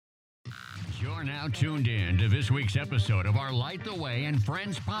You're now tuned in to this week's episode of our Light the Way and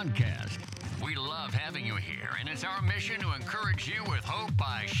Friends podcast. We love having you here, and it's our mission to encourage you with hope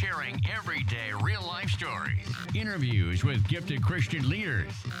by sharing everyday real-life stories, interviews with gifted Christian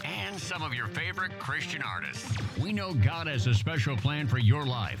leaders, and some of your favorite Christian artists. We know God has a special plan for your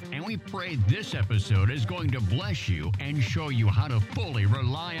life, and we pray this episode is going to bless you and show you how to fully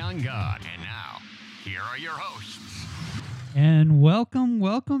rely on God. And now, here are your hosts. And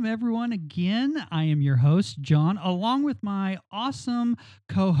welcome everyone again. I am your host, John, along with my awesome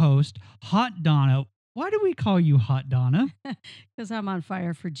co-host, Hot Donna. Why do we call you Hot Donna? Because I'm on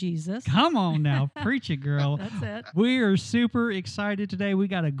fire for Jesus. Come on now, preach it, girl. That's it. We are super excited today. We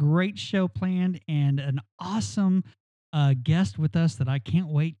got a great show planned and an awesome guest with us that I can't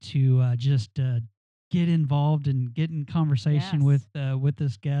wait to just get involved and get in conversation with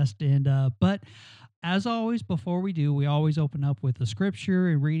this guest. And but as always, before we do, we always open up with a scripture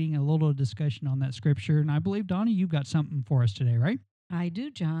and reading a little discussion on that scripture. And I believe, Donnie, you've got something for us today, right? I do,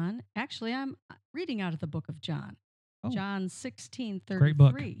 John. Actually, I'm reading out of the book of John. Oh. John 16:33. Great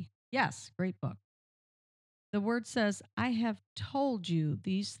book. Yes, great book. The word says, I have told you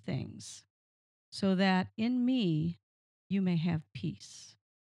these things so that in me you may have peace.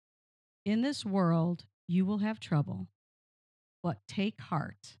 In this world you will have trouble, but take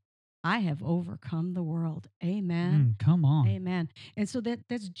heart. I have overcome the world. Amen. Come on. Amen. And so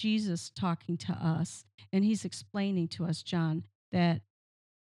that's Jesus talking to us, and he's explaining to us, John, that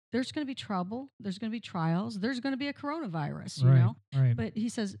there's going to be trouble, there's going to be trials, there's going to be a coronavirus, you know? Right. But he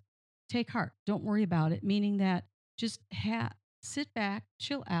says, take heart, don't worry about it, meaning that just sit back,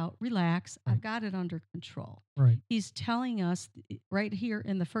 chill out, relax. Right. I've got it under control. Right. He's telling us right here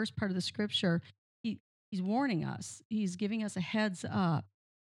in the first part of the scripture, he's warning us, he's giving us a heads up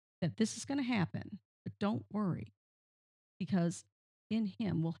that this is going to happen, but don't worry, because in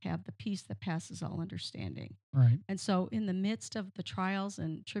him we'll have the peace that passes all understanding. Right. And so in the midst of the trials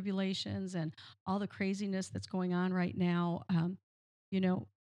and tribulations and all the craziness that's going on right now,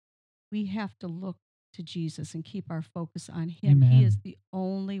 we have to look to Jesus and keep our focus on him. Amen. He is the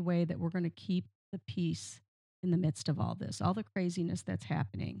only way that we're going to keep the peace in the midst of all this, all the craziness that's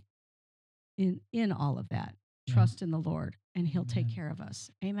happening. In all of that, trust in the Lord, and he'll take care of us.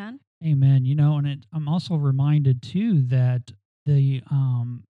 Amen. Amen. And I'm also reminded too that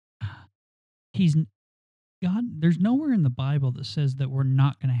he's God. There's nowhere in the Bible that says that we're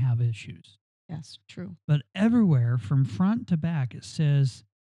not going to have issues. Yes, true. But everywhere from front to back, it says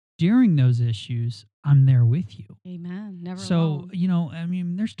during those issues, I'm there with you. Amen. Never So,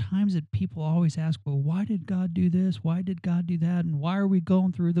 alone. there's times that people always ask, well, why did God do this? Why did God do that? And why are we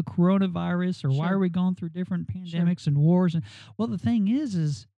going through the coronavirus? Or why Sure. are we going through different pandemics and wars? And well, the thing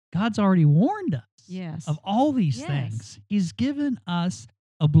is God's already warned us Yes. of all these Yes. things. He's given us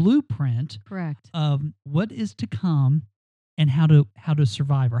a blueprint Correct. of what is to come and how to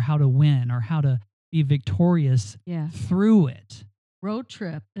survive or how to win or how to be victorious Yeah. through it. Road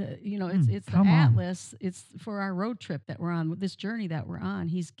trip. It's the come on. atlas. It's for our road trip that we're on, this journey that we're on.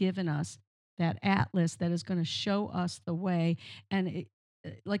 He's given us that atlas that is going to show us the way, and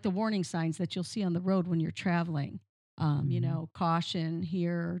like the warning signs that you'll see on the road when you're traveling. Caution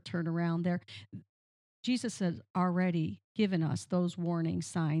here, turn around there. Jesus has already given us those warning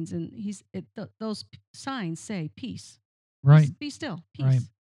signs, and those signs say peace. Right. Be still. Peace.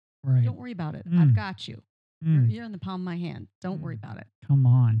 Right. Don't worry about it. I've got you. Mm. You're in the palm of my hand. Don't worry about it. Come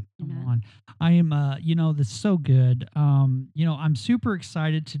on. Amen. I am, this is so good. I'm super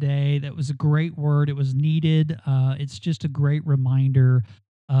excited today. That was a great word. It was needed. It's just a great reminder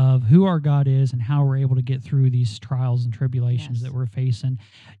of who our God is and how we're able to get through these trials and tribulations that we're facing.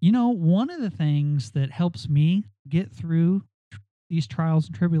 One of the things that helps me get through these trials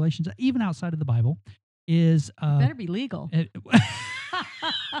and tribulations, even outside of the Bible, is... better be legal.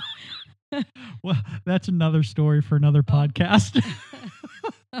 Well, that's another story for another podcast.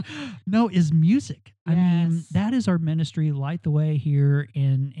 No, is music. Yes. I mean, that is our ministry, Light the Way here.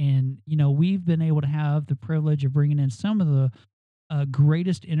 And we've been able to have the privilege of bringing in some of the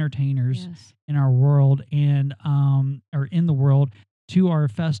greatest entertainers in our world and or in the world to our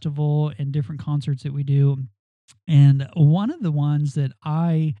festival and different concerts that we do. And one of the ones that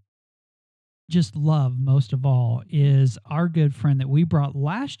I just love most of all is our good friend that we brought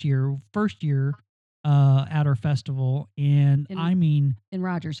first year at our festival, and in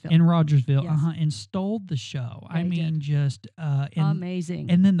Rogersville. In Rogersville, Yes. And stole the show. Yeah, he did. Just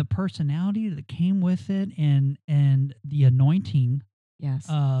amazing. And then the personality that came with it, and the anointing,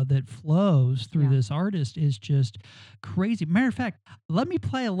 that flows through this artist is just crazy. Matter of fact, let me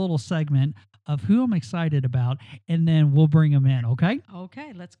play a little segment of who I'm excited about, and then we'll bring them in. Okay?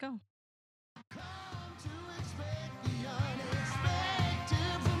 Okay, let's go. Come to expect the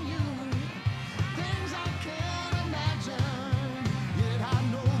unexpected from you. Things I can't imagine, yet I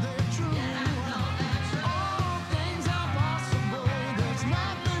know they're true. All things are possible, there's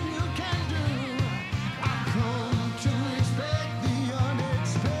nothing you can do. I come to expect the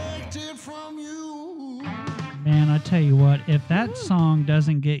unexpected from you. Man, I tell you what, if that song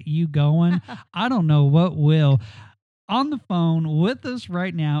doesn't get you going, I don't know what will. On the phone with us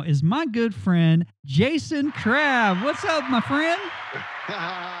right now is my good friend, Jason Crabb. What's up, my friend?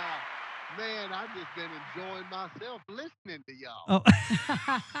 Man, I've just been enjoying myself listening to y'all. Oh.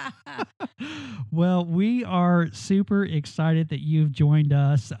 Well, we are super excited that you've joined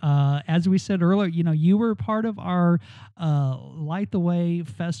us. As we said earlier, you were part of our Light the Way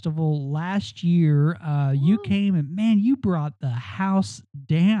festival last year. You came and, man, you brought the house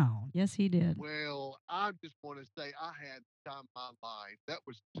down. Yes, he did. Well, I just want to say I had the time of my life. That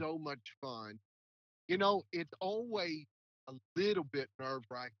was so much fun. It's always a little bit nerve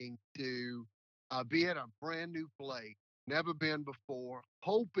wracking to be at a brand new place, never been before,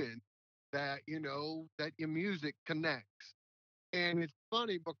 hoping that, that your music connects. And it's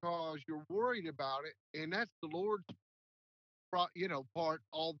funny because you're worried about it, and that's the Lord's, part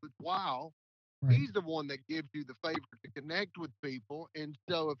all the while. Right. He's the one that gives you the favor to connect with people. And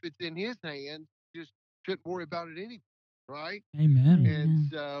so if it's in his hands, just shouldn't worry about it anyway, right? Amen. And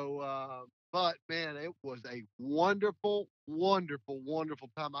so, but man, it was a wonderful, wonderful, wonderful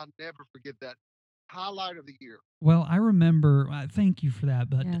time. I'll never forget that highlight of the year. Well, I remember. Thank you for that.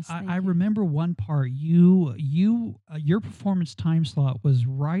 But Yes, I thank you. remember one part. Your performance time slot was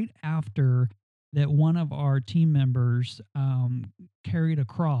right after that one of our team members carried a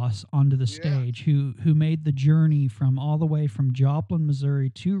cross onto the Yeah. stage. Who made the journey from all the way from Joplin, Missouri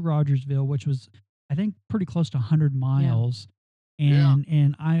to Rogersville, which was, I think, pretty close to 100 miles. Yeah.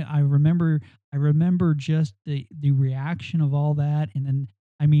 And I remember just the reaction of all that, and then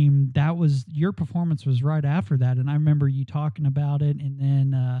I mean, that was your performance was right after that, and I remember you talking about it, and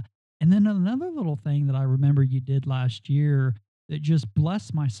then another little thing that I remember you did last year that just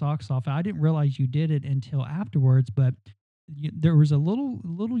blessed my socks off. I didn't realize you did it until afterwards, but there was a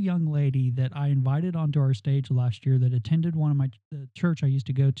little young lady that I invited onto our stage last year that attended one of the church I used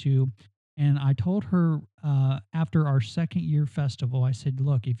to go to, and I told her after our second year festival, I said,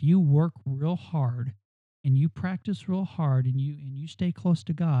 "Look, if you work real hard." And you practice real hard and you stay close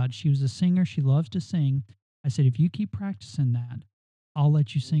to God. She was a singer, she loves to sing. I said, if you keep practicing that, I'll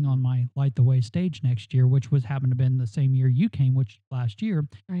let you sing on my Light the Way stage next year, which was happened to been the same year you came, which last year.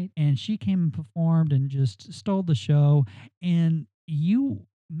 Right. And she came and performed and just stole the show. And you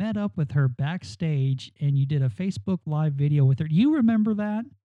met up with her backstage and you did a Facebook Live video with her. Do you remember that?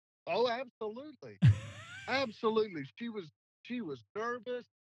 Oh, absolutely. Absolutely. She was nervous,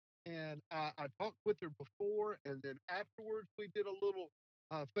 and I talked with her before, and then afterwards we did a little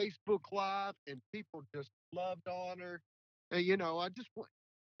Facebook Live, and people just loved on her. And I just want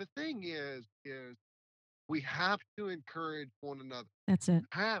the thing is we have to encourage one another. That's it.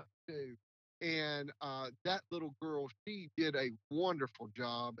 Have to. And that little girl, she did a wonderful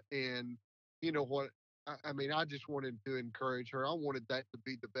job. And you know what? I mean, I just wanted to encourage her. I wanted that to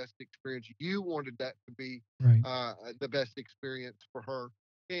be the best experience. You wanted that to be Right. the best experience for her.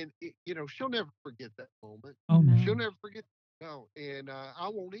 And, she'll never forget that moment. Oh, no. She'll never forget. No. And I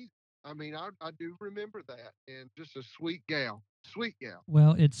won't either. I mean, I do remember that. And just a sweet gal. Sweet gal.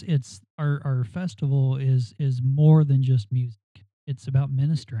 Well, it's our festival is more than just music. It's about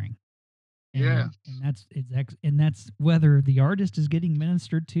ministering. Yes. And that's whether the artist is getting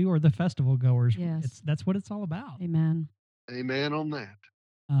ministered to or the festival goers. Yes. That's what it's all about. Amen. Amen on that.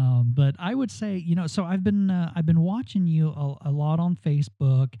 But I would say, so I've been watching you a lot on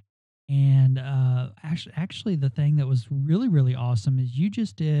Facebook, and actually the thing that was really really awesome is you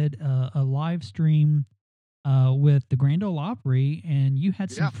just did a live stream with the Grand Ole Opry, and you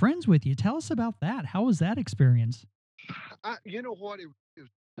had some Yeah. friends with you. Tell us about that. How was that experience? You know what? It was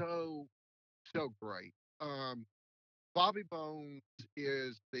so great. Bobby Bones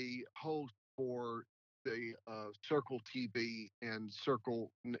is the host for the Circle TV and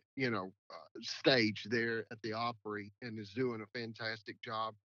Circle, stage there at the Opry, and is doing a fantastic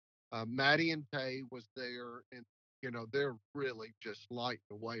job. Maddie and Tay was there, and they're really just lighting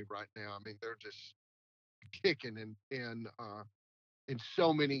the way right now. I mean, they're just kicking in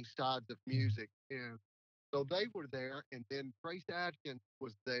so many sides of music, and so they were there, and then Trace Adkins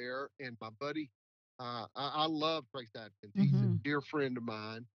was there, and my buddy, I love Trace Adkins. He's a dear friend of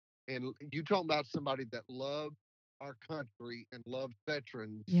mine, and you talking about somebody that loved our country and loved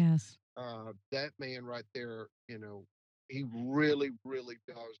veterans. Yes. That man right there, he really, really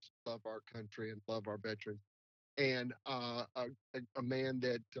does love our country and love our veterans. And a man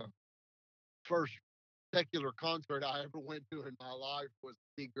that first secular concert I ever went to in my life was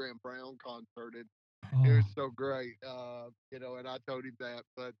the Graham Brown concert, and it Oh, was so great. And I told him that,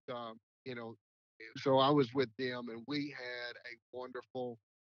 but you know, so I was with them, and we had a wonderful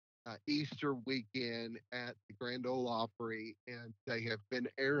Easter weekend at the Grand Ole Opry, and they have been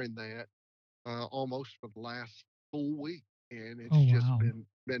airing that almost for the last full week, and it's oh just wow.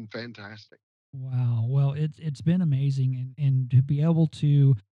 been fantastic. Wow. Well, it's been amazing, and to be able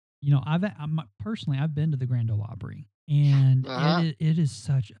to, personally I've been to the Grand Ole Opry, and Uh huh. it is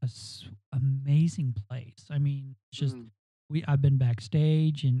such a amazing place. I mean, it's just Mm. I've been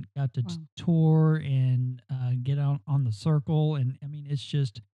backstage and got to Wow. tour and get out on the circle, and I mean it's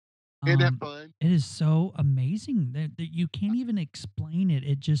just Isn't that um fun? it is so amazing that you can't even explain it.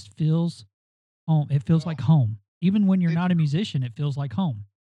 It just feels home. It feels Oh, like home. Even when you're it's not a musician, it feels like home.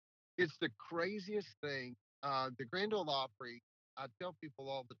 it's the craziest thing. The Grand Ole Opry. I tell people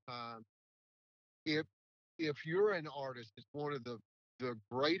all the time, if if you're an artist, it's one of the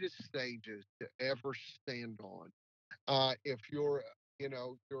greatest stages to ever stand on. If you're,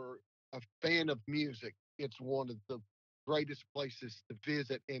 you're a fan of music, it's one of the greatest places to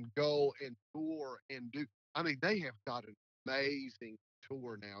visit and go and tour and do. I mean, they have got an amazing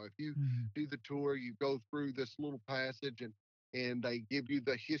tour now. If you Mhm. do the tour, you go through this little passage and they give you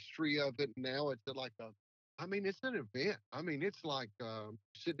the history of it. Now it's like I mean, it's an event. I mean, it's like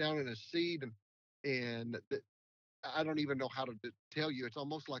sit down in a seat and I don't even know how to tell you. It's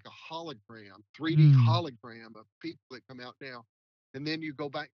almost like a hologram, 3D Mm. hologram of people that come out now. And then you go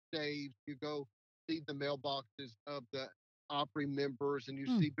backstage, you go see the mailboxes of the Opry members, and you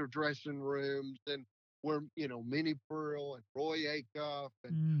Hmm. see their dressing rooms, and where, Minnie Pearl and Roy Acuff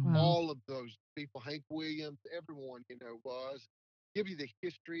and Mm. Wow. all of those people, Hank Williams, everyone, was, give you the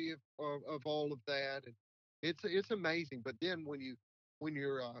history of all of that. And it's amazing. But then when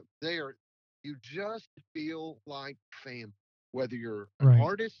you're there, you just feel like family. Whether you're an Right.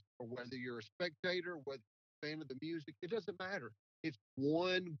 artist or whether you're a spectator, whether you're a fan of the music, it doesn't matter. It's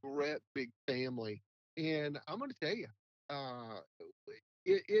one great big family. And I'm going to tell you, uh,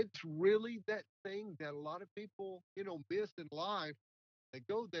 it's really that thing that a lot of people, miss in life. They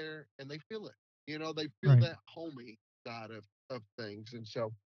go there and they feel it. They feel Right. that homey side of things. And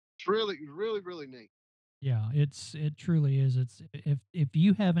so it's really, really, really neat. Yeah, it truly is. It's if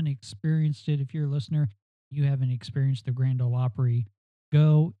you haven't experienced it, if you're a listener, you haven't experienced the Grand Ole Opry,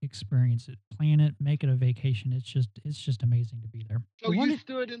 go experience it. Plan it, make it a vacation. It's just amazing to be there. So I you wanted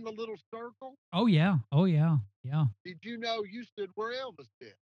stood in the little circle. Oh yeah. Oh yeah. Yeah. Did you know you stood where Elvis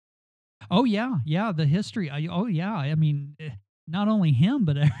did? Oh yeah. Yeah, the history. Oh yeah. I mean, not only him,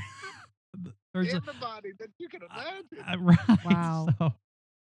 but there's a Everybody that you can imagine. right. wow. So,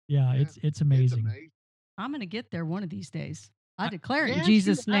 yeah, Yeah, it's it's amazing. amazing. I'm going to get there one of these days. I I declare it in Yes, you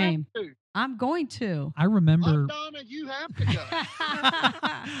Jesus' have name. to. I'm going to. I remember Donna, you have to go.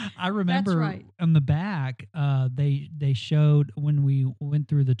 I That's remember right. on the back, they showed when we went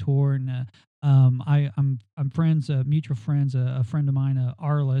through the tour, and I'm friends, mutual friends, a friend of mine,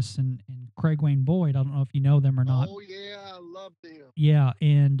 Arliss and Craig Wayne Boyd. I don't know if you know them or not. Oh yeah, I love them. Yeah,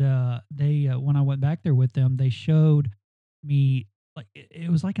 and they when I went back there with them, they showed me like it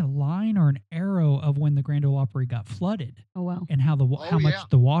was like a line or an arrow of when the Grand Ole Opry got flooded, Oh, well. and how Oh how yeah, much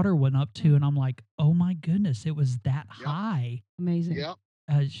the water went up to, Mm. and I'm like, oh my goodness, it was that yep, high. Amazing. yep,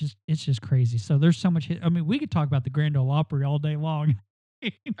 It's just crazy. So there's so much. I mean, we could talk about the Grand Ole Opry all day long.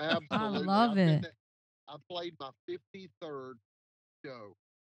 You know? I absolutely. love I've been it. there. I played my 53rd show.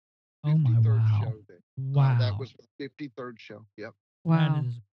 Oh my 53rd wow, show there. That wow, was my 53rd show. Yep. that Wow.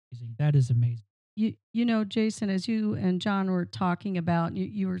 is amazing. That is amazing. Jason, as you and John were talking about,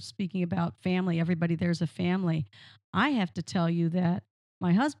 you were speaking about family. Everybody there's a family. I have to tell you that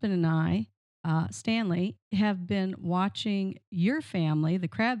my husband and I, Stanley, have been watching your family, the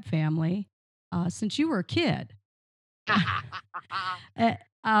Crabb family, since you were a kid.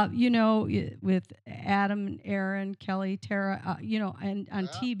 With Adam and Aaron, Kelly, Tara, and on Yeah.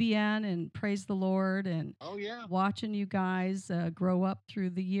 TBN and Praise the Lord, and Oh yeah. watching you guys grow up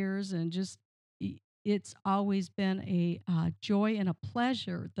through the years, and just it's always been a joy and a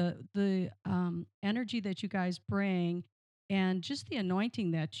pleasure. The energy that you guys bring, and just the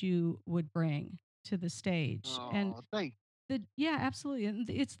anointing that you would bring to the stage, and Oh, thank. yeah, absolutely. And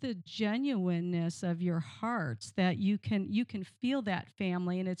it's the genuineness of your hearts that you can feel that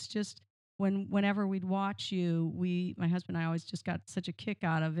family. And it's just whenever we'd watch you, my husband and I always just got such a kick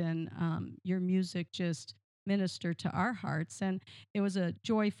out of, and your music just ministered to our hearts. And it was a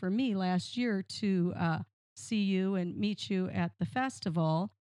joy for me last year to see you and meet you at the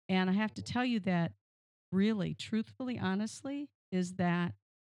festival. And I have to tell you that really, truthfully, honestly, is that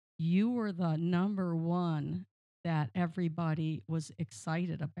you were the number one that everybody was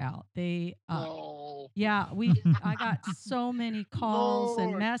excited about. Oh, Yeah, I got so many calls and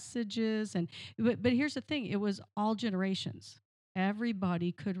Lord. messages, and but here's the thing, it was all generations.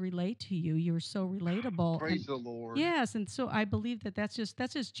 Everybody could relate to you. You were so relatable, Praise and the Lord. yes, and so I believe that that's just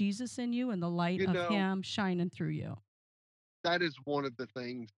Jesus in you and the light You of know, Him shining through you. that is one of the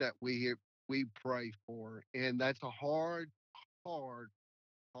things that we pray for, and that's a hard, hard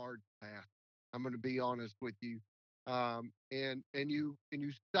task. I'm going to be honest with you, and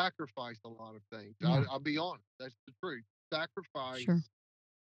you sacrifice a lot of things. Yeah, I'll be honest. That's the truth. Sacrifice. sure.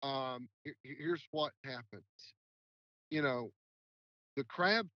 Here's what happens. You know, the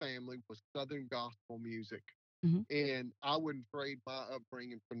Crabb family was Southern gospel music. Hmm. And I wouldn't trade my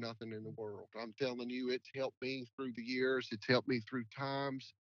upbringing for nothing in the world. I'm telling you, it's helped me through the years. It's helped me through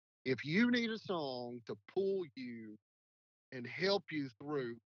times. If you need a song to pull you and help you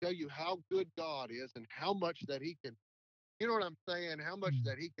through, tell you how good God is and how much that He can, you know what I'm saying? How much Mm.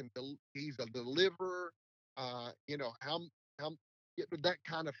 that He's a deliverer, how, that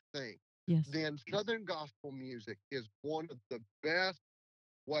kind of thing. Yes. Then Southern gospel music is one of the best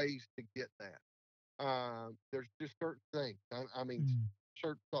ways to get that. There's just certain things. I mean, Mm.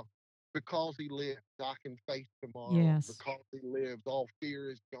 certain stuff. Because he lives, I can face tomorrow. Yes. Because he lives, all fear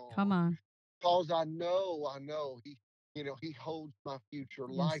is Come gone. on. Because I know he holds my future.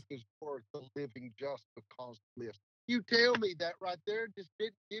 Life Yes. is worth the living just because he lives. You tell me that right there just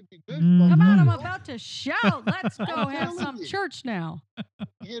didn't give you goosebumps. Come on, I'm Mhm. about to shout. Let's I'm go have telling some you. church now.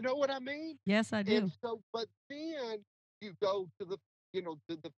 You know what I mean? Yes, I And do. so, but then you go to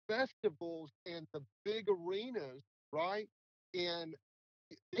the festivals and the big arenas, right? And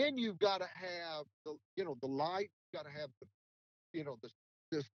then you've got to have the light, you got to have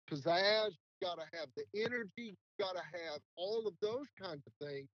this pizzazz, you got to have the energy, you got to have all of those kinds of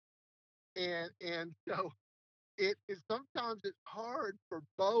things. And so it is sometimes it's hard for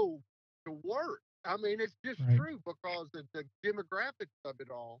both to work. I mean, it's just Right. true because of the demographics of it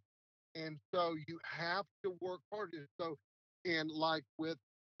all. And so you have to work hard. And so, and like with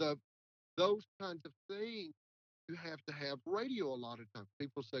the those kinds of things, you have to have radio a lot of times.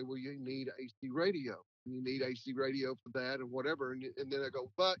 People say, well, you need AC radio. You need AC radio for that and whatever. And then I go,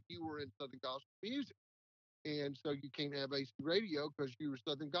 but you were in Southern gospel music. And so you can't have AC radio because you were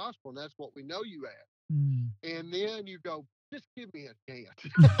Southern gospel. And that's what we know you as. Mm. And then you go, just give me a chance.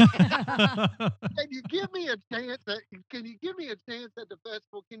 Can you give me a chance? Can you give me a chance at the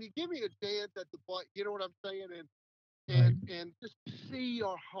festival? Can you give me a chance at the point? You know what I'm saying? Right. And just see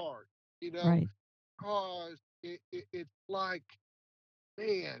your heart, Right. because it's like,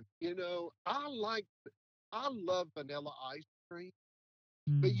 man, I love vanilla ice cream,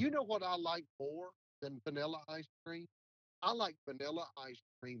 but Mm. you know what I like more than vanilla ice cream? I like vanilla ice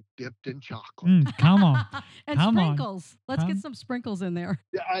cream dipped in chocolate. Mm. Come on. And Come on. sprinkles. Let's get some sprinkles in there.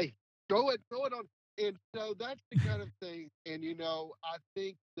 Yeah, hey, throw it on. And so that's the kind of thing. And I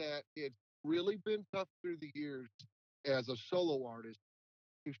think that it's really been tough through the years as a solo artist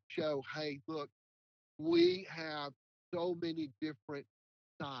to show, hey, look, we have so many different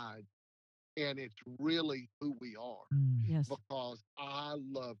sides, and it's really who we are. Mm. Yes. Because I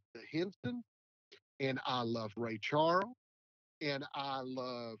love the Henson, and I love Ray Charles, and I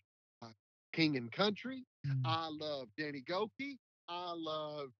love uh, King and Country. Mm. I love Danny Goki. I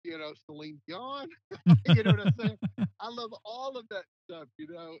love, Celine Dion. You know what I'm saying? I love all of that stuff,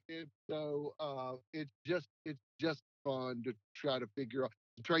 and so it's just fun to try to figure out.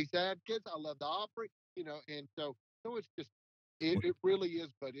 Trace Adkins, I love the opera, and so it's just it really is,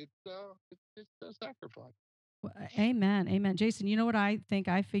 but it's a sacrifice. Well, amen. Amen. Jason, you know what I think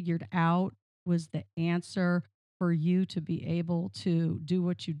I figured out was the answer for you to be able to do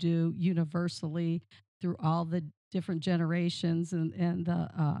what you do universally through all the different generations and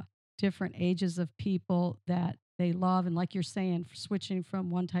the different ages of people that they love. And like you're saying, switching from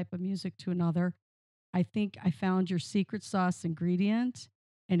one type of music to another. I think I found your secret sauce ingredient,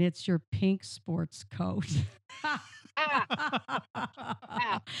 and it's your pink sports coat.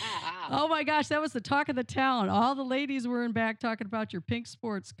 Oh my gosh, that was the talk of the town. All the ladies were in back talking about your pink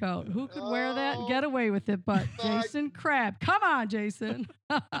sports coat. Who could wear that and get Oh away with it but my Jason Crabb? Come on, Jason.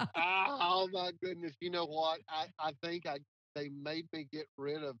 oh my goodness! You know what? I think they made me get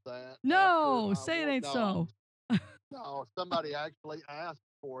rid of that after No, I say it won. ain't so. No, somebody actually asked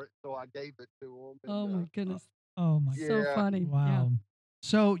for it, so I gave it to them. Oh And my goodness. Oh my. So yeah, funny. Yeah. Wow.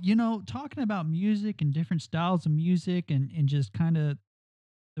 So, talking about music and different styles of music and just kind of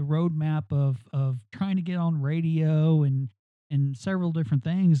the roadmap of trying to get on radio and several different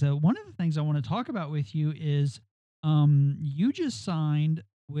things. One of the things I want to talk about with you is you just signed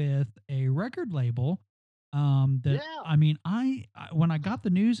with a record label. That Yeah. I mean, when I got the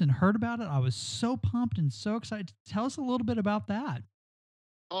news and heard about it, I was so pumped and so excited. Tell us a little bit about that.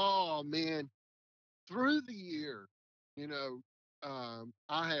 Oh man, through the years, you know,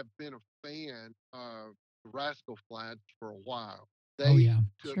 I have been a fan of the Rascal Flatts for a while. Oh They yeah.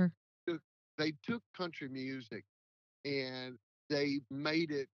 took, Sure. took they took country music and they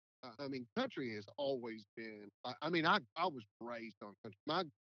made it. I mean, country has always been. I mean, I was raised on country. My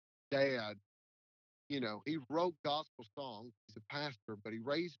dad, he wrote gospel songs. He's a pastor, but he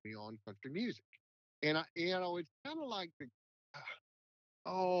raised me on country music. And it's kind of like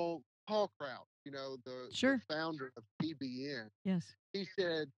Paul Kraut, the Sure. founder of TBN. Yes. He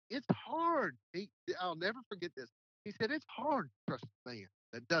said it's hard. I'll never forget this. He said it's hard to trust a man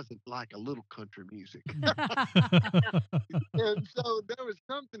that doesn't like a little country music. And so there was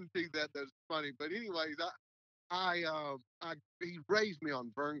something to that that's funny. But anyways, he raised me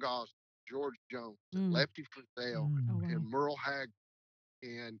on Vern Gosdin, George Jones, and Mm. Lefty Frizzell, Oh Mm. and wow. Merle Haggard,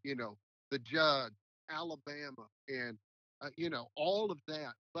 and the Judge, Alabama, and all of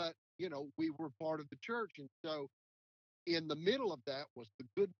that. But we were part of the church, and so in the middle of that was the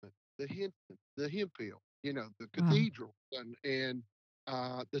Goodman, the Hinton, the Hemphill, the Wow. Cathedral, and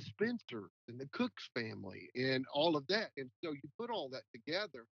the Spencer and the Cooks family, and all of that. And so you put all that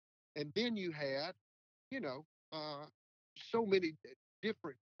together, and then you had, you know, uh, so many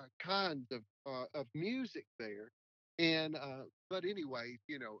different kinds of music there. And but anyway,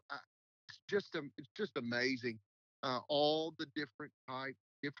 it's just amazing, all the different types,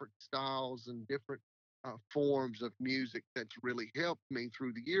 different styles, and different forms of music that's really helped me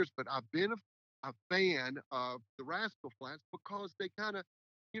through the years. But I've been a fan of the Rascal Flats because they kind of,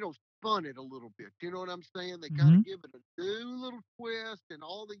 spun it a little bit. You know what I'm saying? They kind Hmm. of give it a new little twist, and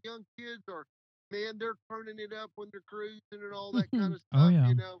all the young kids are, man, they're turning it up when they're cruising and all that kind of Oh stuff.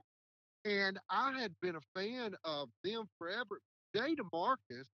 yeah. And I had been a fan of them forever. Jay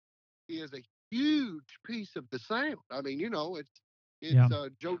DeMarcus is a huge piece of the sound. I mean, Yeah.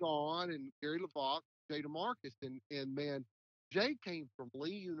 it's Joe Don and Gary LeVox, Jay DeMarcus, and man, Jay came from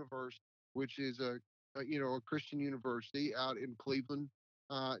Lee University, which is a Christian university out in Cleveland,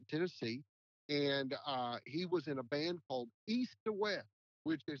 Tennessee, and he was in a band called East to West,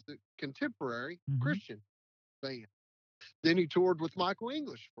 which is the contemporary Hmm. Christian band. Then he toured with Michael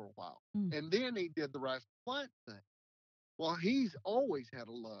English for a while, Mm. and then he did the Rascal Flatts thing. Well, he's always had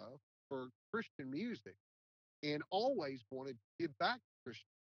a love for Christian music and always wanted to give back to Christian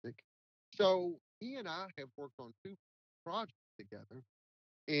music. So he and I have worked on two projects together,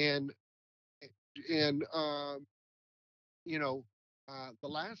 and and the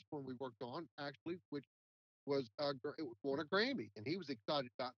last one we worked on actually, which was it won a Grammy, and he was excited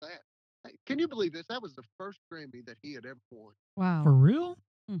about that. Hey, can you believe this? That was the first Grammy that he had ever won. For Wow. real?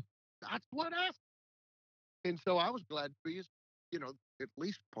 Mm. That's what I And so I was glad to be, at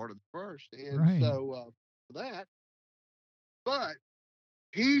least part of the first. And Right. so that, but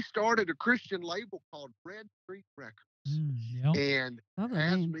he started a Christian label called Red Street Records Yep. and Love the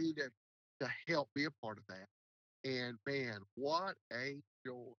asked name. me to help be a part of that. And man, what a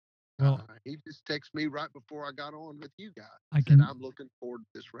joy. Well, He just texted me right before I got on with you guys I and said, can. I'm looking forward to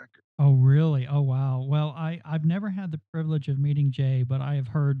this record. Oh, really? Oh, wow. Well, I've never had the privilege of meeting Jay, but I have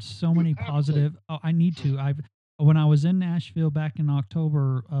heard so You many have to. positive. Oh, I need to. When I was in Nashville back in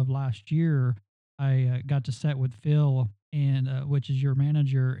October of last year, I got to set with Phil, and which is your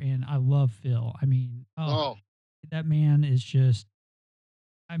manager, and I love Phil. I mean, oh, Oh, that man is just.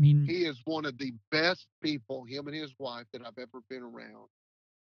 I mean, he is one of the best people, him and his wife, that I've ever been around.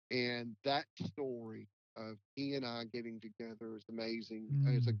 And that story of he and I getting together is amazing.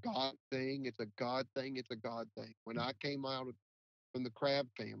 It's a mm, God thing. It's a God thing. It's a God thing. When I came out from the Crabb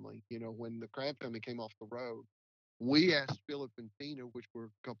family, when the Crabb family came off the road, we asked Philip and Tina, which were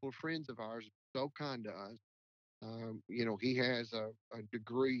a couple of friends of ours, so kind to us. He has a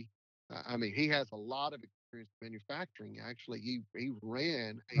degree. I mean, he has a lot of experience manufacturing. Actually, he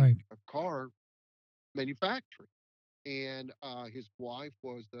ran right. a car manufacturing, and his wife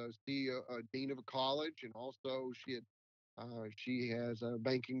was the CEO, dean of a college, and also she has a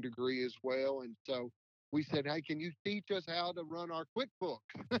banking degree as well. And so we said, "Hey, can you teach us how to run our QuickBooks?"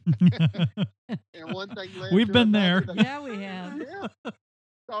 And one thing led We've to been another. there. They Yeah, we have. yeah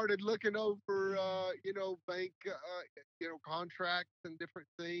started looking over bank contracts and different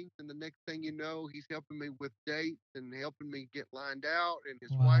things, and the next thing you know, he's helping me with dates and helping me get lined out, and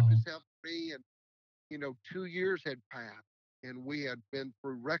his wife is Wow. helping me, and 2 years had passed. and we had been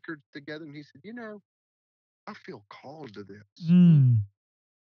through records together. And he said, I feel called to this.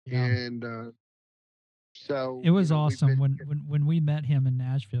 Yeah. And so, It was we've awesome been, when we met him in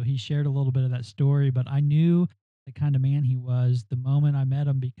Nashville. He shared a little bit of that story, but I knew the kind of man he was the moment I met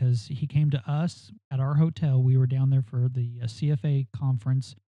him because he came to us at our hotel. We were down there for the CFA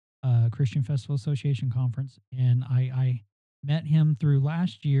conference, Christian Festival Association conference, and I met him through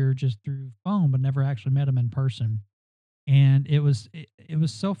last year just through phone, but never actually met him in person. And it was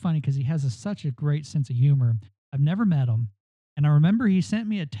so funny because he has such a great sense of humor. I've never met him, and I remember he sent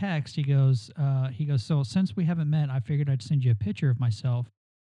me a text. He goes, so since we haven't met, I figured I'd send you a picture of myself,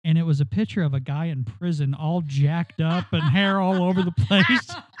 and it was a picture of a guy in prison, all jacked up and hair all over the place.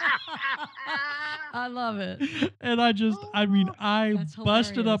 I love it. And I That's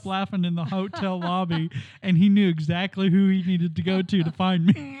busted up hilarious. laughing in the hotel lobby, and he knew exactly who he needed to go to find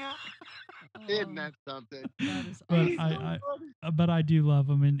me. isn't that something? That is But awesome. I do love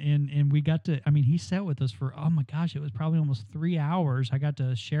him, and we got to. I mean, he sat with us for, oh my gosh, it was probably almost 3 hours. I got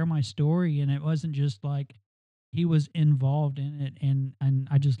to share my story, and it wasn't just like he was involved in it, and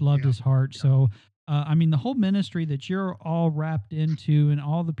I just loved Yeah, his heart. So, I mean, the whole ministry that you're all wrapped into, and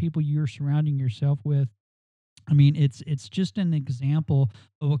all the people you're surrounding yourself with. I mean, it's just an example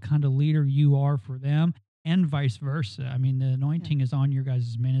of what kind of leader you are for them, and vice versa. I mean, the anointing is on your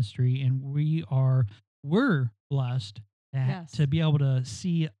guys' ministry, and we're blessed Yes. to be able to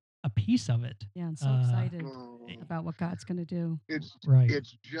see a piece of it. Yeah, I'm so excited Oh, about what God's going to do. it's Right.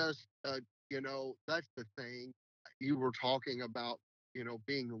 it's just that's the thing. You were talking about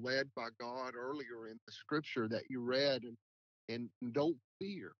being led by God earlier in the scripture that you read, and don't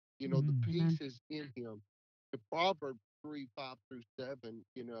fear. The Mm. peace Amen. is in Him. The Proverbs 3:5-7.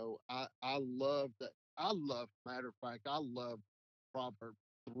 I love that. Matter of fact, I love Proverbs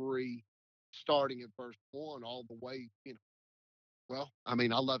 3, starting at verse 1 all the way. Well, I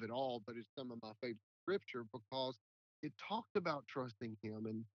mean, I love it all, but it's some of my favorite scripture because it talked about trusting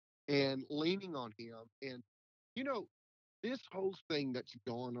Him and leaning on Him. And you know, this whole thing that's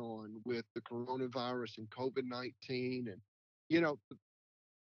going on with the coronavirus and COVID-19, and you know,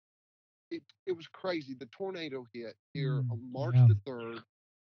 it was crazy. The tornado hit here on March Yeah. the 3rd.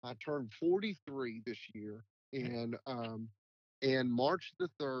 I turned 43 this year, and March the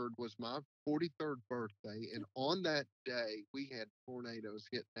 3rd was my 43rd birthday. And on that day, we had tornadoes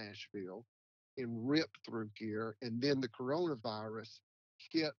hit Nashville and rip through here, and then the coronavirus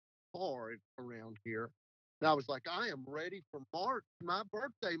hit hard around here. And I was like, I am ready for March, my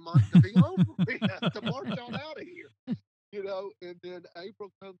birthday month, to be over with, to march on out of here. And then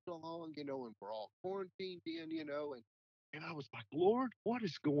April comes along, and we're all quarantined in, and I was like, Lord, what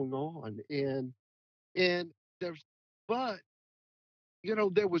is going on? And there's but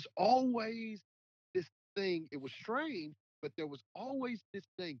there was always this thing. It was strange, but there was always this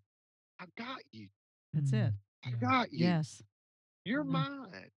thing. I got you. That's it. I got you. Yes. You're Amen.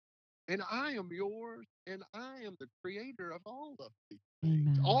 mine. And I am yours, and I am the creator of all of these things.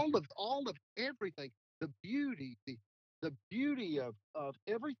 Amen. All of everything. The beauty of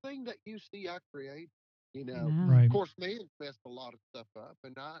everything that you see I create. Amen. Right. Of course, man messed a lot of stuff up,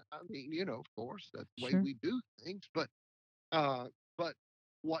 and I mean, of course, that's the way Sure. we do things. Uh, but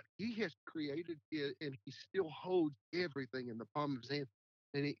what he has created is, and he still holds everything in the palm of his hand.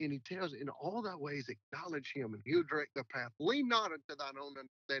 And he tells, in all thy ways acknowledge him, and he'll direct the path. Lean not unto thine own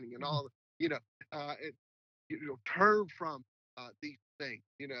understanding, and all. It, turn from these things,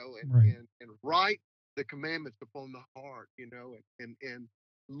 Right. and write the commandments upon the heart, and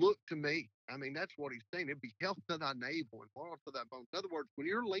look to me. I mean, that's what he's saying. It'd be health to thy navel and marrow to thy bones. In other words, when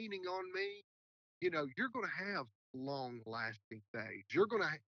you're leaning on me, you're going to have long lasting days.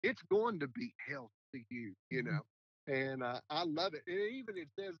 It's going to be health to you, and I love it. And it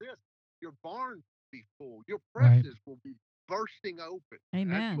says this: your barns will be full, your Right. presses will be bursting open.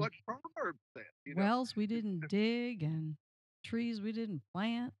 Amen. That's what Proverbs says. Wells we didn't dig and trees we didn't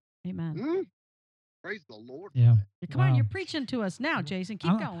plant. Amen. Mm, praise the Lord. Yeah. Come on, you're Wow. preaching to us now, Jason.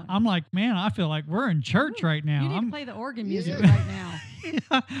 Keep going. I'm like, man, I feel like we're in church Woo. right now. You need I'm, to play the organ music Yeah. right now.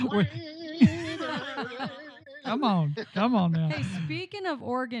 Yeah, come on now. Hey, speaking of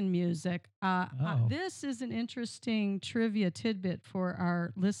organ music, Oh. this is an interesting trivia tidbit for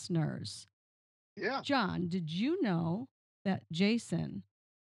our listeners. Yeah. John, did you know that Jason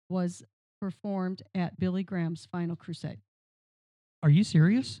was performed at Billy Graham's final crusade? Are you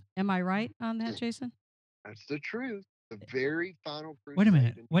serious? Am I right on that, Jason? That's the truth. The very final crusade. Wait a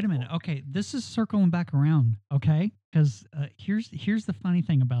minute. in Wait a minute. New Orleans. Okay, this is circling back around. Okay, because here's the funny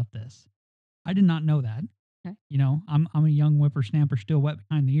thing about this. I did not know that. Okay. You know, I'm a young whippersnapper, still wet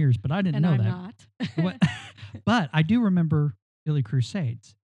behind the ears, but I didn't And know I'm that. not. What- but I do remember Billy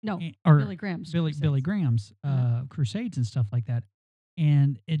Crusades. No, Or Billy Graham's Billy Crusades. Graham's Uh-huh. crusades and stuff like that.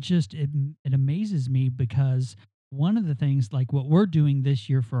 And it amazes me because one of the things, like what we're doing this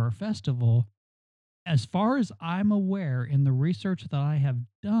year for our festival, as far as I'm aware in the research that I have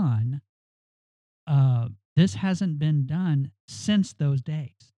done, this hasn't been done since those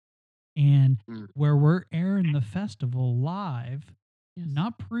days. And Mm. where we're airing the festival live, Yes.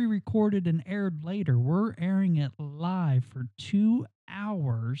 not pre-recorded and aired later, we're airing it live for 2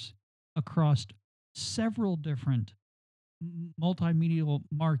 hours across several different multimedia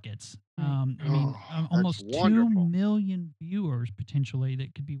markets. Right. I mean, Oh, that's almost 2 wonderful. million viewers potentially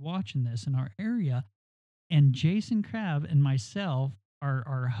that could be watching this in our area. And Jason Crabb and myself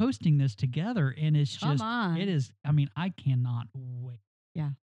are hosting this together, and it's Come just on. it is. I mean, I cannot wait.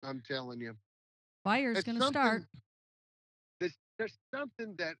 I'm telling you. Fire's It's going to start. There's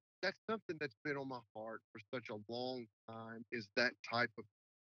something that's something that's been on my heart for such a long time is that type of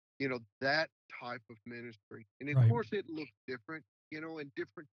that type of ministry. And of Right. course it looks different, in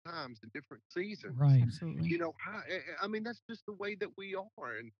different times and different seasons. Right. Absolutely. I mean, that's just the way that we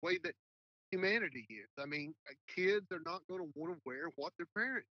are and the way that humanity is. I mean, kids are not going to want to wear what their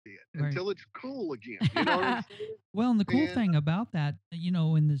parents did Right. until it's cool again. You know what I'm saying? Well, and the cool And thing about that,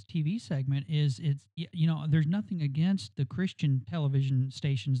 in this TV segment is there's nothing against the Christian television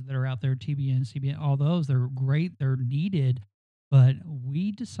stations that are out there, TBN, CBN, all those. They're great, they're needed, but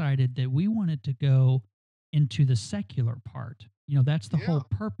we decided that we wanted to go into the secular part. That's the yeah, whole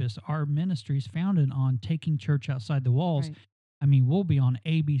purpose. Our ministry is founded on taking church outside the walls. Right. I mean, we'll be on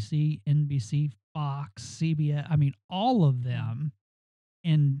ABC, NBC, Fox, CBS. I mean, all of them,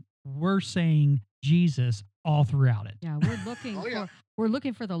 and we're saying Jesus all throughout it. Yeah, we're looking Oh, yeah. we're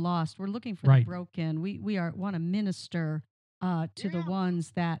looking for the lost. We're looking for Right. the broken. We want to minister to the Yeah.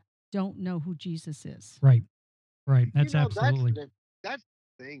 ones that don't know who Jesus is. Right. That's absolutely that's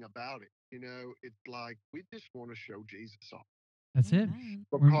the thing about it. It's like we just want to show Jesus off that's it. Amen.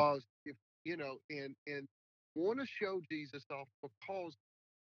 because if and want to show Jesus off because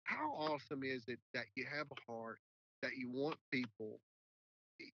how awesome is it that you have a heart that you want people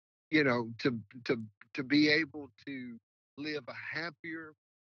to be able to live a happier,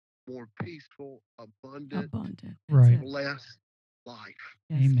 more peaceful, abundant, Abundant. Right. That's it. blessed life.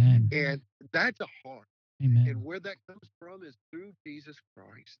 Yes. Amen. And that's a heart. Amen. And where that comes from is through Jesus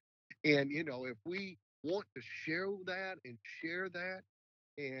Christ. And if we want to show that and share that,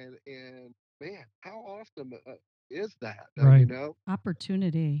 and man, how awesome is that? Right.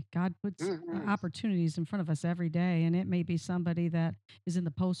 Opportunity. God puts Mhm. opportunities in front of us every day, and it may be somebody that is in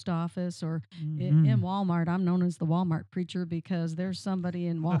the post office or Mhm. in Walmart. I'm known as the Walmart preacher because there's somebody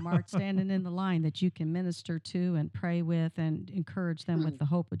in Walmart standing in the line that you can minister to and pray with and encourage them with the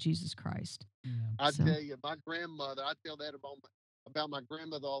hope of Jesus Christ. Yeah. I So- tell you, my grandmother, I tell that about my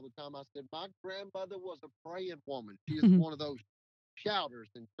grandmother all the time. I said, my grandmother was a praying woman. She is one of those shouters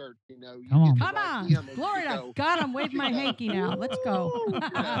in church, You Come on. get the Come right on. hymn and Glory you to go, God. I'm waving my hanky now. Let's go.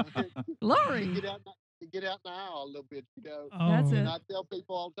 "Woo," Glory. you get out in the aisle a little bit, That's Oh, it. And I tell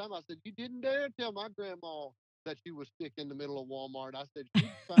people all the time, I said, you didn't dare tell my grandma that she was sick in the middle of Walmart. I said,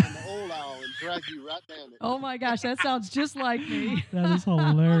 she'd find the old aisle and drag you right down it. Oh my gosh, that sounds just like me. That is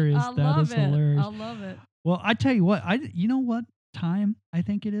hilarious. I That love is it. hilarious. I love it. Well, I tell you what, you know what time I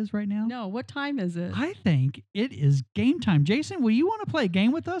think it is right now? No, what time is it? I think it is game time. Jason, will you want to play a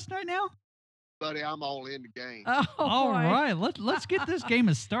game with us right now? Buddy, I'm all in the game. Oh, All boy. right, let's get this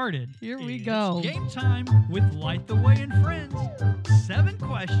game started. Here we It's go. Game time with Light the Way and Friends. 7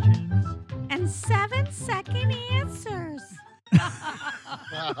 questions. And 7-second answers.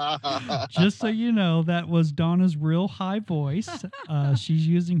 Just so you know, that was Donna's real high voice. She's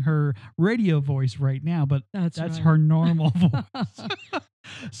using her radio voice right now, but that's right. her normal voice.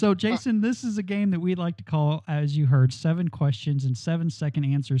 So, Jason, this is a game that we'd like to call, as you heard, 7 questions and 7-second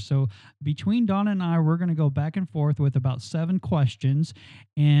answers. So, between Donna and I, we're going to go back and forth with about 7 questions,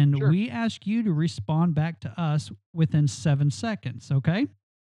 and Sure. we ask you to respond back to us within 7 seconds. Okay?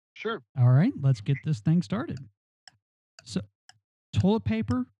 Sure. All right, let's get this thing started. So, toilet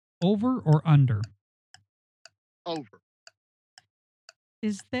paper, over or under? Over.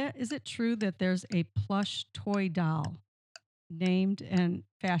 Is it true that there's a plush toy doll named and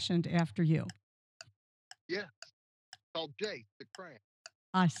fashioned after you? Yes. Called Jace the Crabb.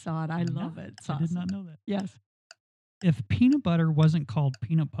 I saw it. I No, love it. It's I did awesome. not know that. Yes. If peanut butter wasn't called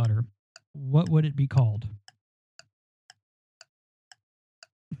peanut butter, what would it be called?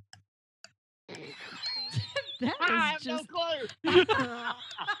 That I is have just, no clue.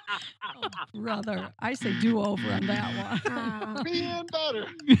 oh, brother. I say do over on that one. Being better.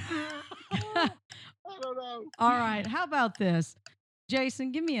 I don't know. All right. How about this?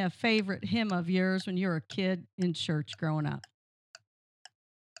 Jason, give me a favorite hymn of yours when you were a kid in church growing up.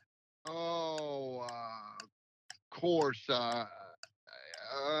 Oh, course. Uh,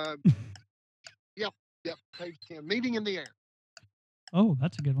 yep, yep. Page 10. Meeting in the air. Oh,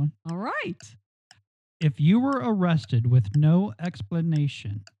 that's a good one. All right. If you were arrested with no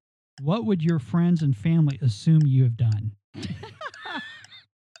explanation, what would your friends and family assume you have done?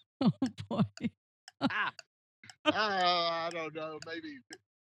 Oh, boy. I don't know. Maybe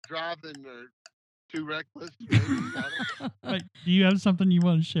driving or too reckless. Maybe. I don't Like, do you have something you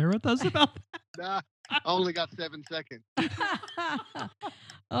want to share with us about that? Nah, I only got 7 seconds.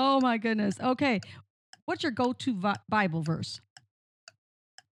 Oh, my goodness. Okay. What's your go to Bible verse?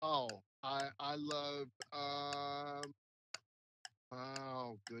 Oh, I love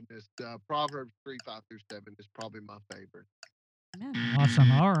oh goodness. Proverbs 3:5-7 is probably my favorite. Amen.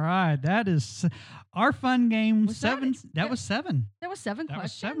 Awesome. All right. That is our fun game. Was that Seven. it? That was 7. That was 7 That was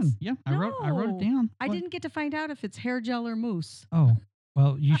questions. 7. Yeah, I wrote it No. down. I What? didn't get to find out if it's hair gel or mousse. Oh,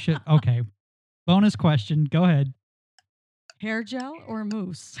 well, you should. Okay. Bonus question. Go ahead. Hair gel or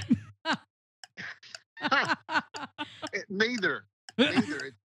mousse? Neither.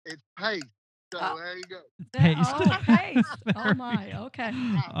 It's paste. So there you go. Paste. Oh, paste. Oh, Very my. good. Okay.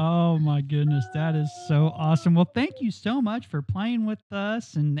 Oh my goodness, that is so awesome. Well, thank you so much for playing with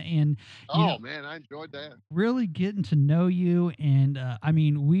us and you Oh know man, I enjoyed that. really getting to know you. And I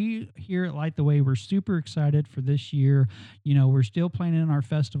mean, we here at Light the Way, we're super excited for this year. You know, we're still planning our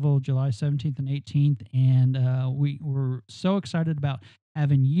festival July 17th and 18th, and we're so excited about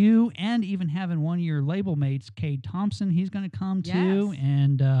having you and even having one of your label mates, Cade Thompson. He's going to come too, Yes.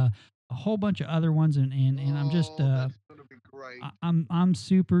 and a whole bunch of other ones. And I'm just Oh, that's gonna be great. I'm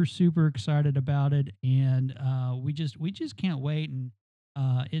super excited about it, and we just can't wait, and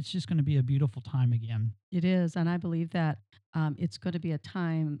it's just going to be a beautiful time again. It is. And I believe that it's going to be a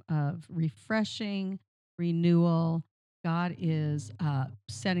time of refreshing, renewal. God is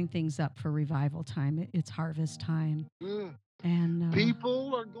setting things up for revival time. It's harvest time. Mm. And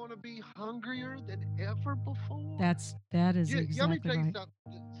People are going to be hungrier than ever before. that is Yeah, let me exactly tell you right.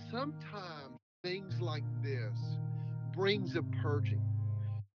 something. Sometimes things like this brings a purging.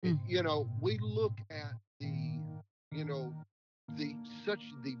 Mm. We look at you know, the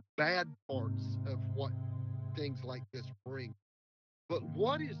bad parts of what things like this bring. But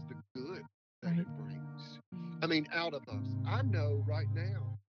what is the good that Right. it brings? I mean, out of us. I know right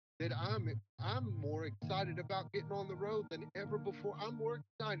now that I'm more excited about getting on the road than ever before. I'm more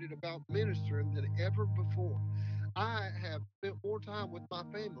excited about ministering than ever before. I have spent more time with my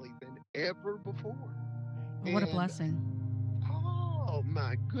family than ever before. Well, what a And blessing. oh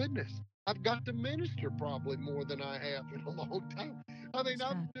my goodness. I've got to minister probably more than I have in a long time. I mean,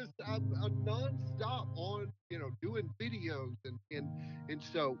 Praise God. I'm nonstop on, doing videos and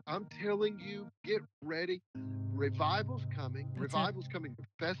so I'm telling you, get ready. Revival's coming. That's it. Revival's coming to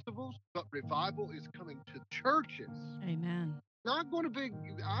festivals, but revival is coming to churches. Amen. Not going to be.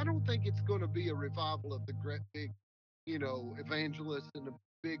 I don't think it's going to be a revival of the great big, evangelists and the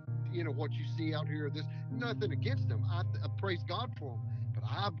big, what you see out here. This nothing against them. I praise God for them, but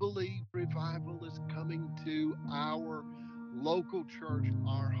I believe revival is coming to our local church,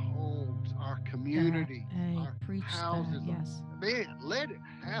 our homes, our community, our Preach houses. that. Yes. Man, let it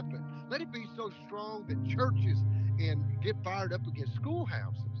happen. Let it be so strong that churches and get fired up against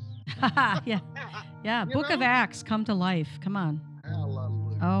schoolhouses. Yeah. Yeah. You Book of know? Acts come to life. Come on. Hallelujah.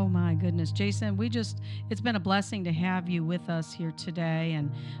 Oh my goodness, Jason, it's been a blessing to have you with us here today.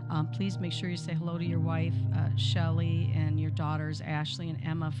 And please make sure you say hello to your wife, Shelly, and your daughters, Ashley and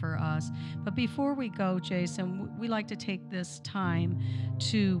Emma, for us. But before we go, Jason, we like to take this time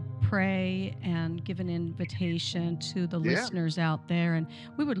to pray and give an invitation to the Yeah. listeners out there. And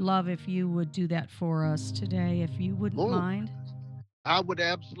we would love if you would do that for us today, if you wouldn't Oh. mind. I would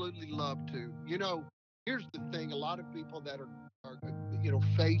absolutely love to. Here's the thing: a lot of people that are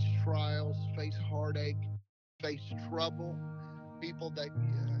face trials, face heartache, face trouble. People that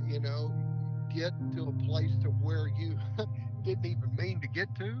get to a place to where you didn't even mean to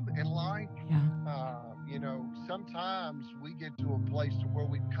get to in life. Yeah. Sometimes we get to a place to where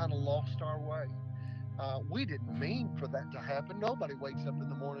we've kind of lost our way. We didn't mean for that to happen. Nobody wakes up in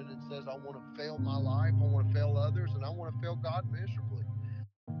the morning and says, I want to fail my life, I want to fail others, and I want to fail God miserably.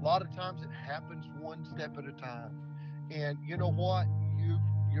 A lot of times it happens one step at a time. And you know what?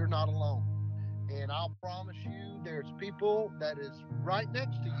 You're not alone. And I'll promise you there's people that is right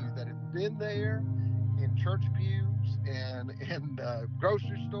next to you that have been there in church pews and in the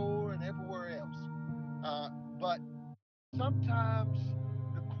grocery store and everywhere else. But sometimes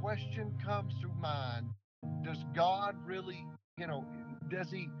the question comes to mind: does God really,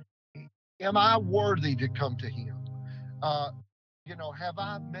 does He? Am I worthy to come to Him? Uh, have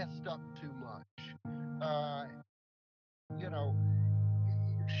I messed up too much? Uh, you know,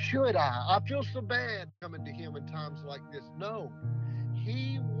 should I? I feel so bad coming to Him in times like this. No,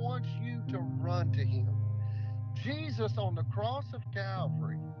 He wants you to run to Him. Jesus on the cross of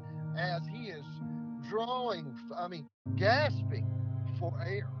Calvary, as He is gasping for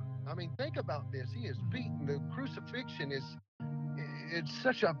air. I mean, think about this. He is beaten. The crucifixion is it's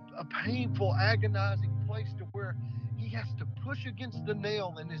such a painful, agonizing place to where He has to push against the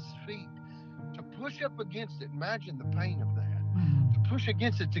nail in His feet, to push up against it. Imagine the pain of that. To push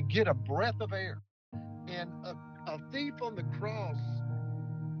against it to get a breath of air. And a thief on the cross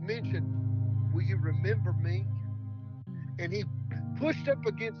mentioned, "Will you remember me?" And he pushed up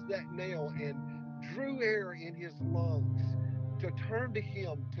against that nail and drew air in his lungs to turn to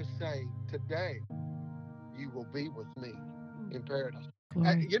Him to say, "Today you will be with me in paradise."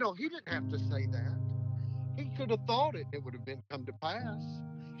 He didn't have to say that. He could have thought it, and it would have been come to pass.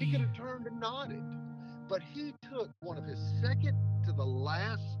 He could have turned and nodded. But He took one of His second to the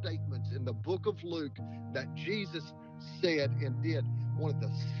last statements in the book of Luke that Jesus said and did. One of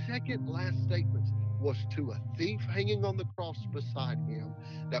the second last statements was to a thief hanging on the cross beside Him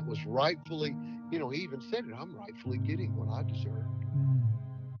that was rightfully, He even said it, "I'm rightfully getting what I deserve."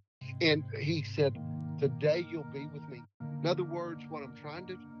 And He said, "Today you'll be with me." In other words, what I'm trying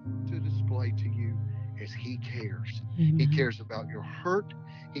to display to you is He cares. Amen. He cares about your hurt.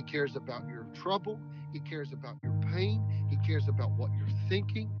 He cares about your trouble. He cares about your pain. He cares about what you're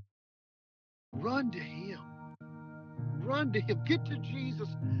thinking. Run to Him. Run to Him. Get to Jesus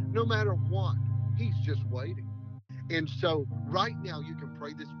no matter what. He's just waiting. And so right now you can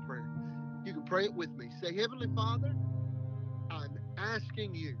pray this prayer. You can pray it with me. Say, "Heavenly Father, I'm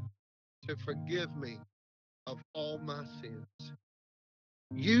asking you to forgive me of all my sins.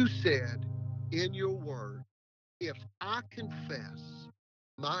 You said in your word, if I confess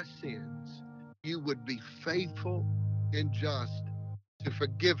my sins, you would be faithful and just to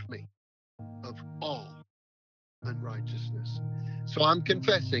forgive me of all unrighteousness. So I'm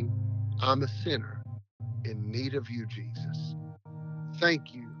confessing I'm a sinner in need of you, Jesus.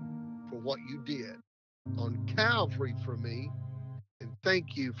 Thank you for what you did on Calvary for me, and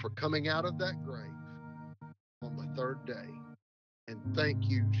thank you for coming out of that grave on the third day. And thank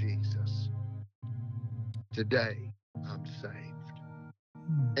you, Jesus. Today I'm saved."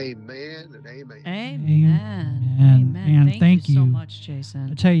 Amen and amen. Amen. And Thank you so you. much, Jason.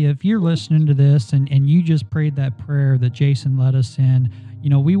 I tell you, if you're listening to this and you just prayed that prayer that Jason led us in,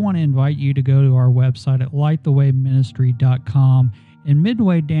 we want to invite you to go to our website at lightthewayministry.com. And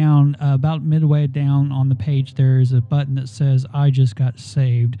about midway down on the page, there is a button that says, "I just got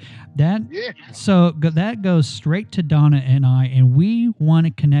saved." So that goes straight to Donna and I, and we want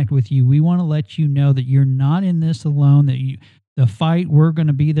to connect with you. We want to let you know that you're not in this alone, that the fight, we're going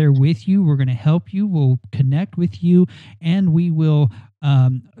to be there with you. We're going to help you. We'll connect with you, and we will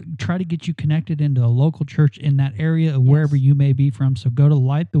try to get you connected into a local church in that area, wherever you may be from. So go to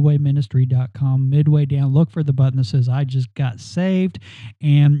lightthewayministry.com. Midway down, look for the button that says "I just got saved,"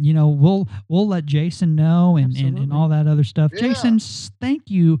 and we'll let Jason know and all that other stuff. Yeah. Jason, thank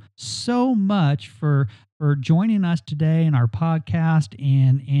you so much for joining us today in our podcast,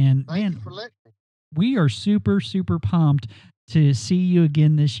 and Thank you for letting me. we are super, super pumped to see you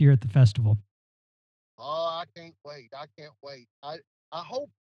again this year at the festival. Oh, I can't wait. I can't wait. I hope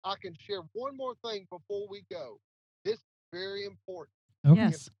I can share one more thing before we go. This is very important. Okay.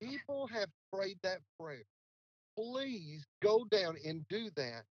 Yes. If people have prayed that prayer, please go down and do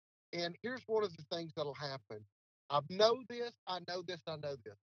that. And here's one of the things that'll happen. I know this, I know this, I know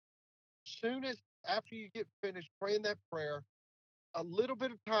this. Soon as after you get finished praying that prayer, a little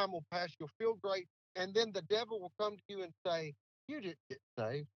bit of time will pass. You'll feel great. And then the devil will come to you and say, "You didn't get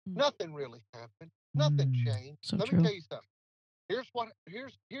saved. Nothing really happened. Nothing changed." So Let true. me tell you something.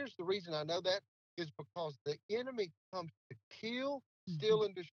 Here's the reason I know that is because the enemy comes to kill, steal,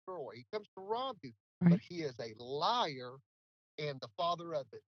 and destroy. He comes to rob you. Right. But he is a liar and the father of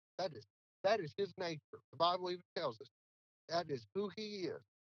it. That is his nature. The Bible even tells us that is who he is.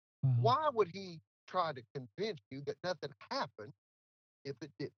 Wow. Why would he try to convince you that nothing happened if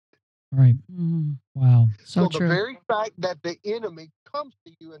it didn't? Right. Wow. So the true. very fact that the enemy comes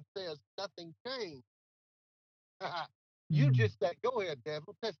to you and says nothing changed, you just say, "Go ahead,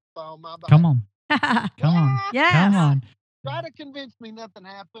 devil, testify on my behalf." Come on. Come on. Yes. Come on. Try to convince me nothing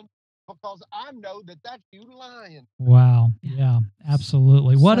happened. because I know that that's you lying. Wow. Yeah. Yeah,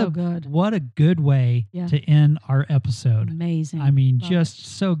 absolutely. What So a good. what a good way Yeah. to end our episode. Amazing. I mean, Love just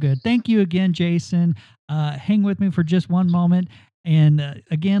so good. Thank you again, Jason. Hang with me for just one moment. And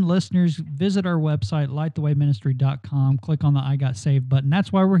again, listeners, visit our website, lightthewayministry.com. Click on the I Got Saved button.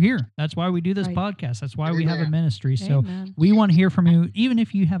 That's why we're here. That's why we do this Right. podcast. That's why we have a Amen. ministry. So Amen. we want to hear from you. Even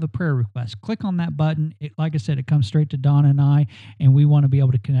if you have a prayer request, click on that button. Like I said, it comes straight to Donna and I, and we want to be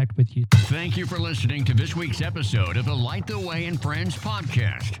able to connect with you. Thank you for listening to this week's episode of the Light the Way and Friends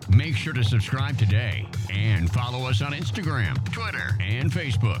podcast. Make sure to subscribe today and follow us on Instagram, Twitter, and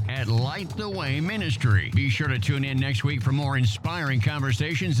Facebook at Light the Way Ministry. Be sure to tune in next week for more inspiring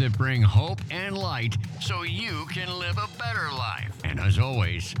conversations that bring hope and light so you can live a better life. And as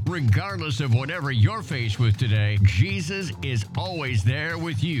always, regardless of whatever you're faced with today, Jesus is always there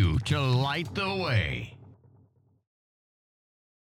with you to light the way.